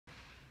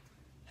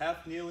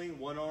half kneeling,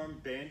 one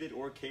arm banded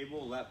or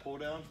cable, lat pull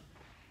down.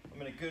 I'm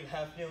in a good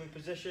half kneeling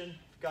position.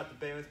 Got the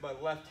band with my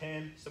left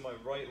hand, so my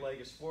right leg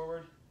is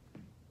forward.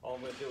 All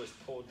I'm gonna do is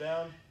pull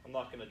down. I'm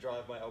not gonna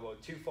drive my elbow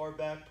too far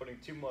back, putting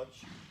too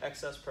much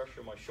excess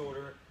pressure on my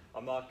shoulder.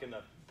 I'm not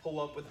gonna pull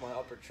up with my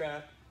upper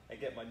trap and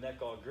get my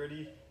neck all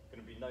gritty. I'm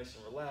gonna be nice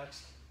and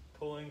relaxed,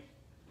 pulling.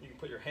 You can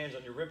put your hands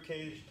on your rib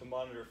cage to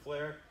monitor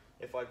flare.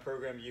 If I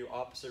program you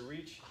opposite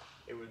reach,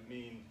 it would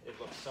mean it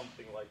looks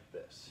something like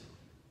this.